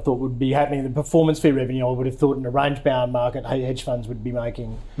converse to what I thought would be happening. The performance fee revenue, I would have thought in a range-bound market, hedge funds would be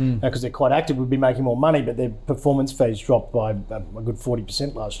making, because they're quite active, would be making more money, but their performance fees dropped by a good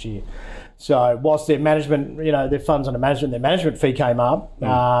 40% last year. So whilst their management, their funds under management, their management fee came up,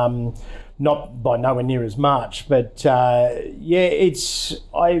 not by nowhere near as much, but it's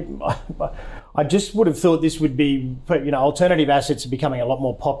I just would have thought this would be, alternative assets are becoming a lot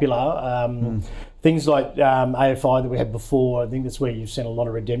more popular. Things like AFI that we had before, I think that's where you've seen a lot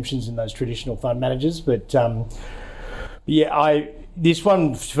of redemptions in those traditional fund managers. But this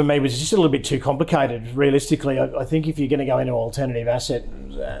one for me was just a little bit too complicated. Realistically, I think if you're going to go into alternative asset,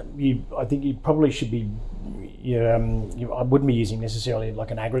 I think you probably should be. I wouldn't be using necessarily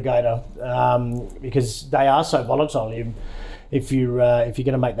like an aggregator because they are so volatile. If you're going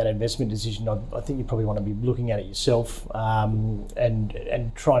to make that investment decision, I think you probably want to be looking at it yourself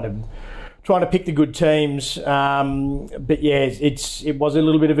and trying to pick the good teams. But yeah, it was a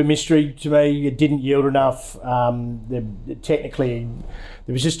little bit of a mystery to me. It didn't yield enough. Technically,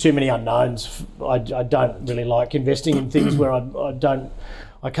 there was just too many unknowns. I don't really like investing in things where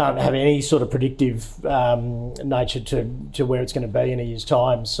I can't have any sort of predictive nature to where it's going to be in a year's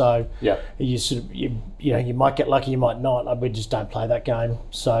time. So you might get lucky, you might not. We just don't play that game.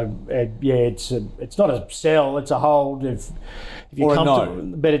 So it's not a sell, it's a hold. If you're comfortable,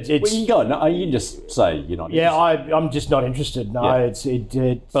 no. But it's well, you can go. No, you can just say you're not. Yeah, I'm just not interested. No,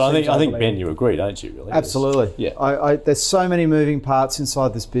 But I think Ben, you agree, don't you? Really? Absolutely. Yeah. There's so many moving parts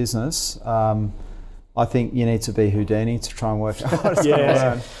inside this business. I think you need to be Houdini to try and work out what's going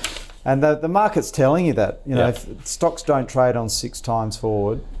on. And the market's telling you that. If stocks don't trade on 6 times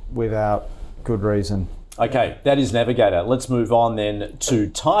forward without good reason. Okay, that is Navigator. Let's move on then to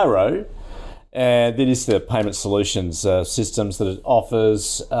Tyro. And that is the payment solutions systems that it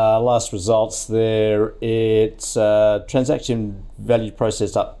offers. Last results there, it's transaction value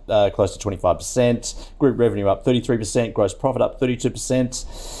processed up close to 25%, group revenue up 33%, gross profit up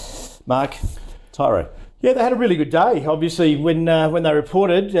 32%. Mark? Tyro. Yeah, they had a really good day. Obviously, when they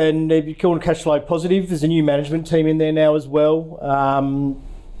reported, and they're called cash flow positive. There's a new management team in there now as well. I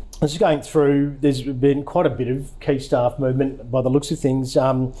was just going through. There's been quite a bit of key staff movement by the looks of things.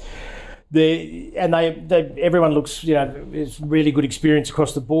 Everyone looks, it's really good experience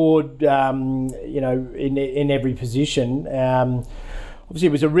across the board. In every position. Obviously,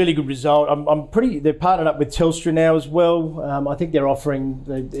 it was a really good result. They're partnered up with Telstra now as well. I think they're offering,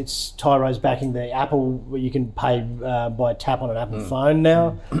 Tyro's backing the Apple, where you can pay by tap on an Apple phone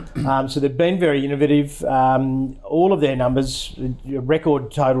now. So they've been very innovative. All of their numbers,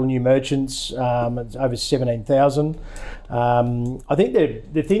 record total new merchants, it's over 17,000. I think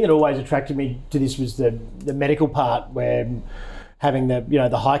the thing that always attracted me to this was the medical part, where having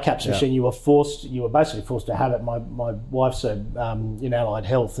the high caps machine, you were basically forced to have it. My wife's in allied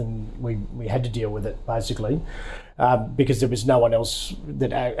health, and we had to deal with it basically because there was no one else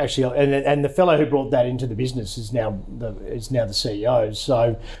that actually. And the fellow who brought that into the business is now the CEO.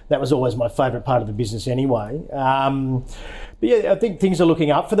 So that was always my favourite part of the business anyway. But yeah, I think things are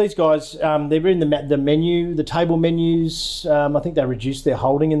looking up for these guys. They're in the table menus. I think they reduced their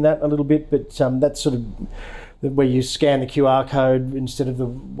holding in that a little bit, but that's sort of where you scan the QR code instead of the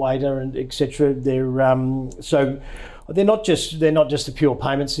waiter and etc. They're not just the pure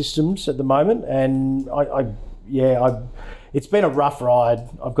payment systems at the moment, and it's been a rough ride,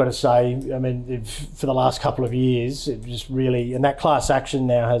 I've got to say. I mean, for the last couple of years, it just really, and that class action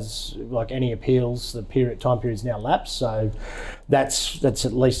now has, like any appeals, the time period's now lapsed, so that's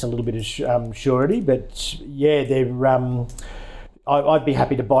at least a little bit of surety. But yeah, they're. I'd be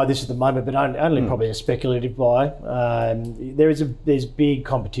happy to buy this at the moment, but only probably a speculative buy. There's big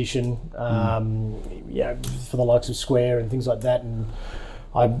competition, for the likes of Square and things like that, and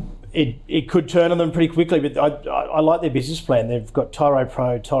it could turn on them pretty quickly. But I like their business plan. They've got Tyro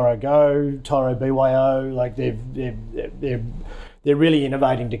Pro, Tyro Go, Tyro BYO. Like they're really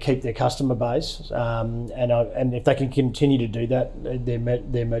innovating to keep their customer base, and if they can continue to do that,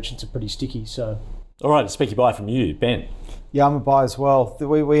 their merchants are pretty sticky. So. All right, a specky buy from you, Ben. Yeah, I'm a buy as well.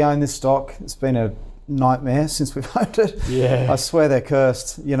 We own this stock. It's been a nightmare since we've owned it. Yeah, I swear they're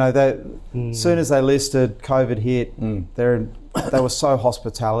cursed. As soon as they listed, COVID hit. They were so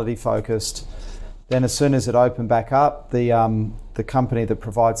hospitality focused. Then as soon as it opened back up, the company that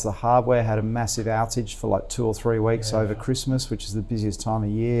provides the hardware had a massive outage for like 2 or 3 weeks over Christmas, which is the busiest time of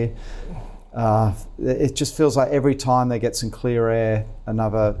year. It just feels like every time they get some clear air,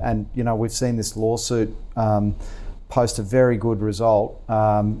 we've seen this lawsuit post a very good result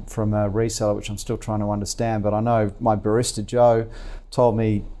from a reseller, which I'm still trying to understand. But I know my barista Joe told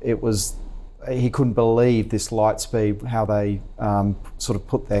me he couldn't believe this Lightspeed, how they sort of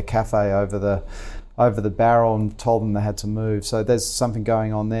put their cafe over the barrel and told them they had to move. So there's something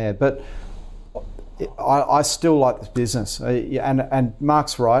going on there. But I still like this business, and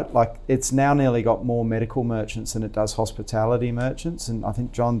Mark's right. Like, it's now nearly got more medical merchants than it does hospitality merchants, and I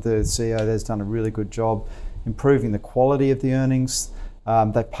think John, the CEO, there's done a really good job improving the quality of the earnings.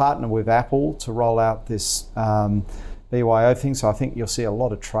 They partner with Apple to roll out this BYO thing, so I think you'll see a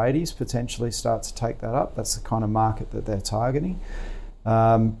lot of tradies potentially start to take that up. That's the kind of market that they're targeting.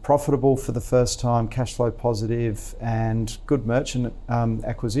 Profitable for the first time, cash flow positive, and good merchant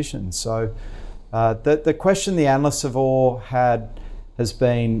acquisition. So. The question the analysts have all had has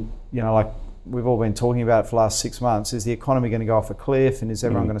been, like we've all been talking about it for the last 6 months, is the economy going to go off a cliff, and is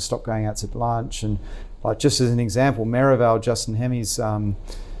everyone going to stop going out to lunch? And like, just as an example, Merivale, Justin Hemi's, all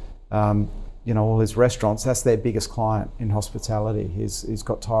his restaurants, that's their biggest client in hospitality. He's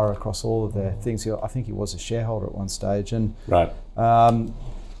got Tyro across all of their things. I think he was a shareholder at one stage, and right.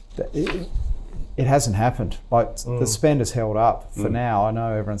 It hasn't happened. Like, the spend has held up for now. I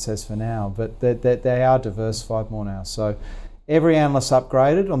know everyone says for now, but they are diversified more now. So every analyst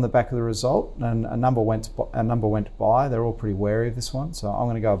upgraded on the back of the result, and a number went to buy. They're all pretty wary of this one, so I'm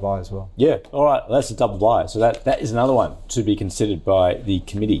going to go buy as well. Yeah, all right, that's a double buy. So that is another one to be considered by the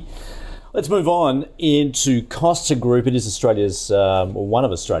committee. Let's move on into Costa Group. It is Australia's, one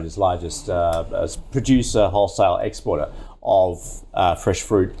of Australia's largest producer, wholesale exporter of fresh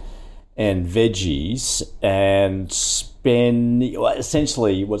fruit and veggies, and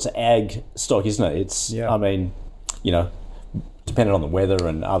essentially what's ag stock, isn't it? It's, I mean, dependent on the weather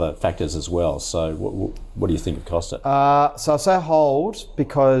and other factors as well. So what do you think of Costa? So I say hold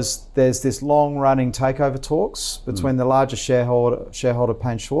because there's this long-running takeover talks between the largest shareholder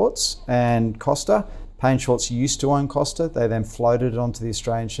Paine Schwartz and Costa. Paine Schwartz used to own Costa. They then floated it onto the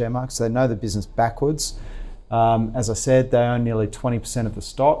Australian share market, so they know the business backwards. As I said, they own nearly 20% of the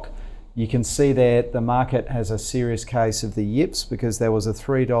stock. You can see there the market has a serious case of the yips, because there was a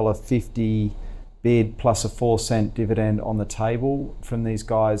 $3.50 bid plus a 4-cent dividend on the table from these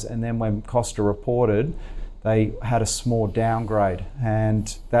guys, and then when Costa reported, they had a small downgrade,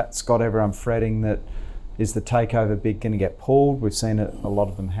 and that's got everyone fretting that is the takeover bid going to get pulled. We've seen it, a lot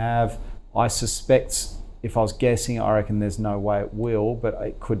of them have. I suspect, if I was guessing, I reckon there's no way it will, but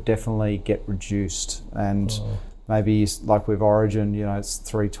it could definitely get reduced, and maybe like with Origin, it's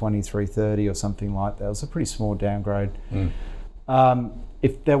 320, 330 or something like that. It was a pretty small downgrade.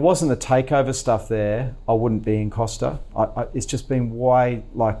 If there wasn't the takeover stuff there, I wouldn't be in Costa. It's just been way,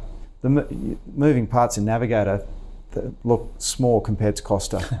 like, the moving parts in Navigator that look small compared to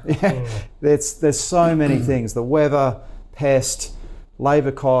Costa. There's so many things: the weather, pest,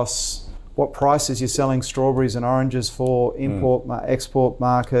 labour costs, what prices you're selling strawberries and oranges for, import, export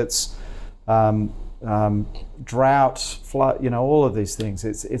markets, drought, flood, all of these things.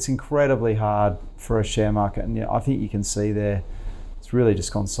 It's incredibly hard for a share market, and I think you can see there it's really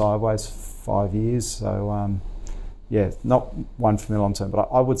just gone sideways for 5 years. So not one for me long term, but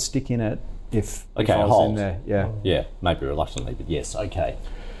I would stick in it if I was hold in there. Yeah, maybe reluctantly, but yes, okay.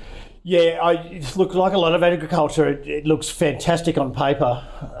 Yeah, it looks like a lot of agriculture. It looks fantastic on paper,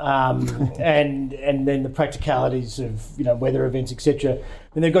 and then the practicalities of weather events, etc.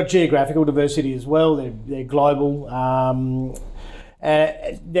 And they've got geographical diversity as well. They're global,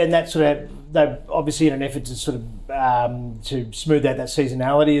 and then that they're obviously in an effort to to smooth out that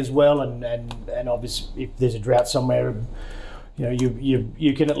seasonality as well. And obviously, if there's a drought somewhere,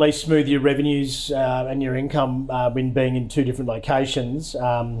 you can at least smooth your revenues and your income when being in two different locations.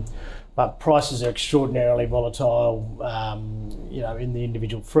 But prices are extraordinarily volatile, in the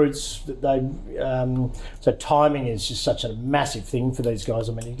individual fruits that they. So timing is just such a massive thing for these guys.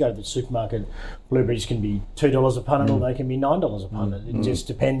 I mean, you go to the supermarket, blueberries can be $2 a punnet, or they can be $9 a punnet. It just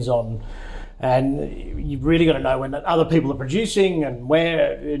depends on. And you've really got to know when other people are producing and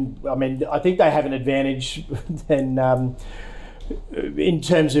where. I think they have an advantage than. In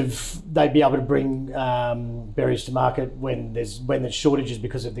terms of they'd be able to bring berries to market when there's shortages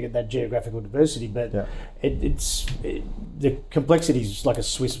because of that geographical diversity, but the complexity is like a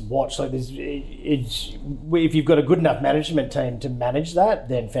Swiss watch. Like if you've got a good enough management team to manage that,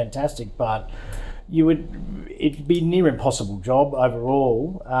 then fantastic. But it'd be a near impossible job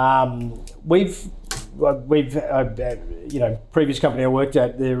overall. Previous company I worked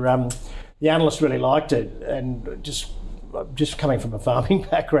at, the analysts really liked it, and just coming from a farming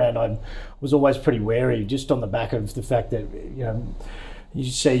background, I was always pretty wary, just on the back of the fact that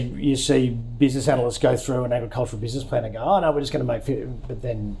you see business analysts go through an agricultural business plan and go, oh no, we're just going to make, but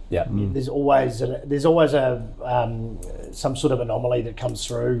then there's always some sort of anomaly that comes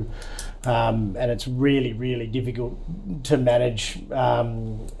through, and it's really, really difficult to manage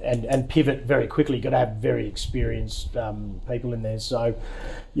and pivot very quickly. You've got to have very experienced people in there. So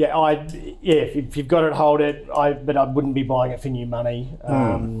if you've got it, hold it. But I wouldn't be buying it for new money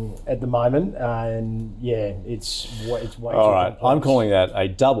at the moment. It's way all right. I'm calling that a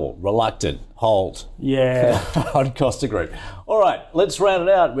double reluctant hold. Yeah, on Costa Group. All right, let's round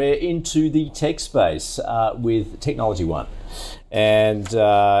it out. We're into the tech space with Technology One, and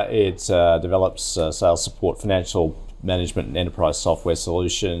it develops sales support, financial management, and enterprise software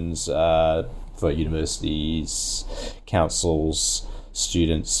solutions for universities, councils,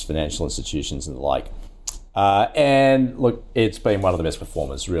 students, financial institutions, and the like. And look, it's been one of the best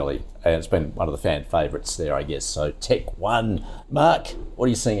performers, really, and it's been one of the fan favourites there, I guess. So Tech One, Mark, what are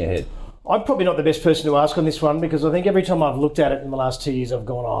you seeing ahead? I'm probably not the best person to ask on this one, because I think every time I've looked at it in the last 2 years, I've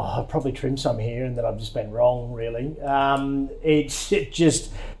gone, I've probably trimmed some here, and then I've just been wrong, really. It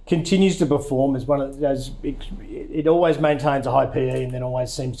just continues to perform as one of those. It always maintains a high PE and then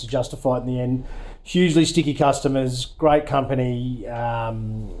always seems to justify it in the end. Hugely sticky customers, great company. So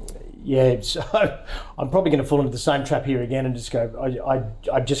I'm probably going to fall into the same trap here again and just go,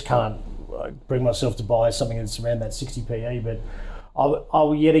 I just can't bring myself to buy something that's around that 60 PE, but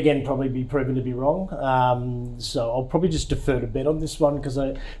I'll yet again probably be proven to be wrong. So I'll probably just defer to bet on this one, because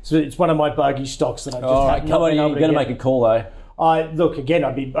it's one of my bogey stocks that I just come on, you've got to make a call though. Look, again,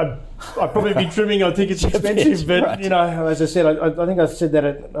 I'd probably be trimming. I think it's expensive, but right. As I said, I think I said that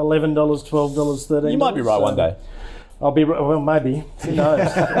at $11, $12, $13. You might be right one day. I'll be well, maybe. Who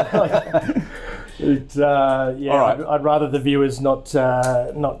knows? All right. I'd rather the viewers not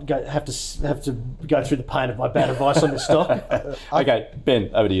have to go through the pain of my bad advice on this stock. Okay, Ben,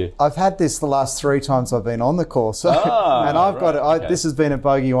 over to you. I've had this the last 3 times I've been on the course, and I've got it. Okay. This has been a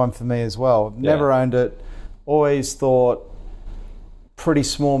bogey one for me as well. Never owned it. Always thought pretty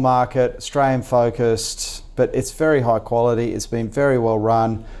small market, Australian focused, but it's very high quality. It's been very well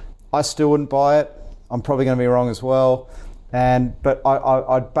run. I still wouldn't buy it. I'm probably going to be wrong as well. But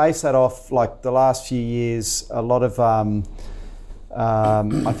I'd base that off like the last few years. A lot of I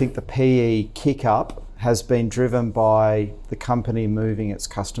think the PE kick up has been driven by the company moving its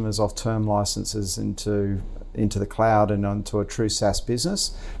customers off term licenses into the cloud and onto a true SaaS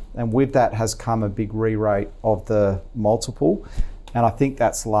business. And with that has come a big re-rate of the multiple. And I think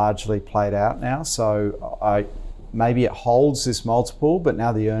that's largely played out now. So maybe it holds this multiple, but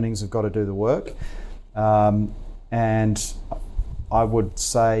now the earnings have got to do the work. And I would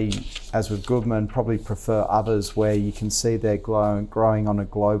say, as with Goodman, probably prefer others where you can see they're growing on a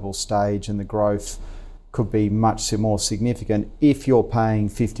global stage and the growth could be much more significant if you're paying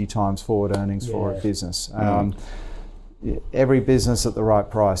 50 times forward earnings for a business. Every business at the right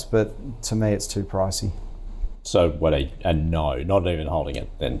price, but to me it's too pricey. So what a no, not even holding it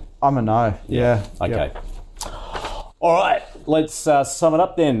then? I'm a no, yeah. Okay. Yep. All right, let's sum it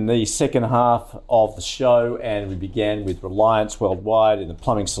up then, the second half of the show, and we began with Reliance Worldwide in the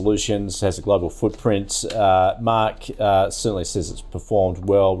plumbing solutions, has a global footprint. Mark certainly says it's performed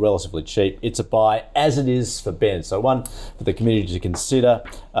well, relatively cheap. It's a buy, as it is for Ben. So one for the community to consider.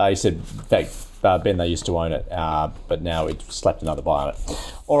 He said, in fact, Ben, they used to own it, but now it slapped another buy on it.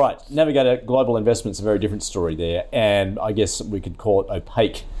 All right, Navigator Global Investments, a very different story there, and I guess we could call it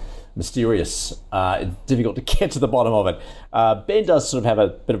opaque. Mysterious, difficult to get to the bottom of it. Ben does sort of have a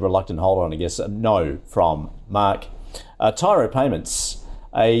bit of a reluctant hold on, I guess. No from Mark. Tyro Payments,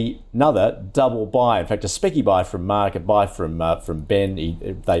 another double buy. In fact, a specky buy from Mark, a buy from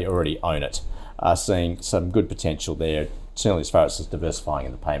Ben. They already own it. Seeing some good potential there, certainly as far as diversifying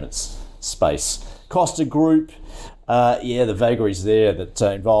in the payments space. Costa Group, the vagaries there that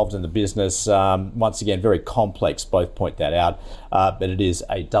involved in the business. Once again, very complex, both point that out, but it is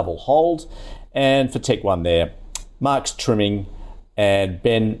a double hold. And for Tech One there, Mark's trimming and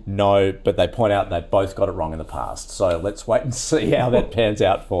Ben, no, but they point out they both got it wrong in the past. So let's wait and see how that pans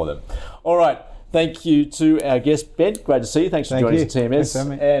out for them. All right, thank you to our guest, Ben. Great to see you. Thanks for joining us at TMS.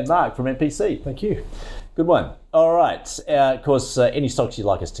 Thanks, and Mark from MPC. Thank you. Good one. All right. Of course, any stocks you'd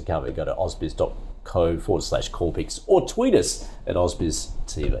like us to cover, go to ausbiz.co/callpicks or tweet us at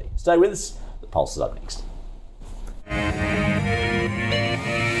AusbizTV. Stay with us. The Pulse is up next.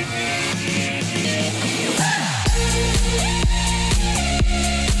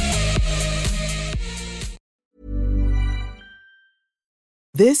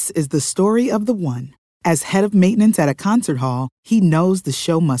 This is the story of the one. As head of maintenance at a concert hall, he knows the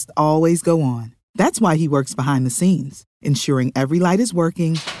show must always go on. That's why he works behind the scenes, ensuring every light is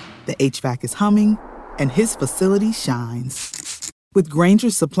working, the HVAC is humming, and his facility shines. With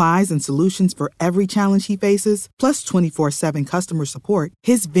Grainger's supplies and solutions for every challenge he faces, plus 24/7 customer support,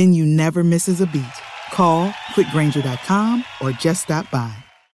 his venue never misses a beat. Call quickgrainger.com or just stop by.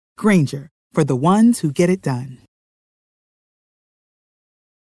 Grainger, for the ones who get it done.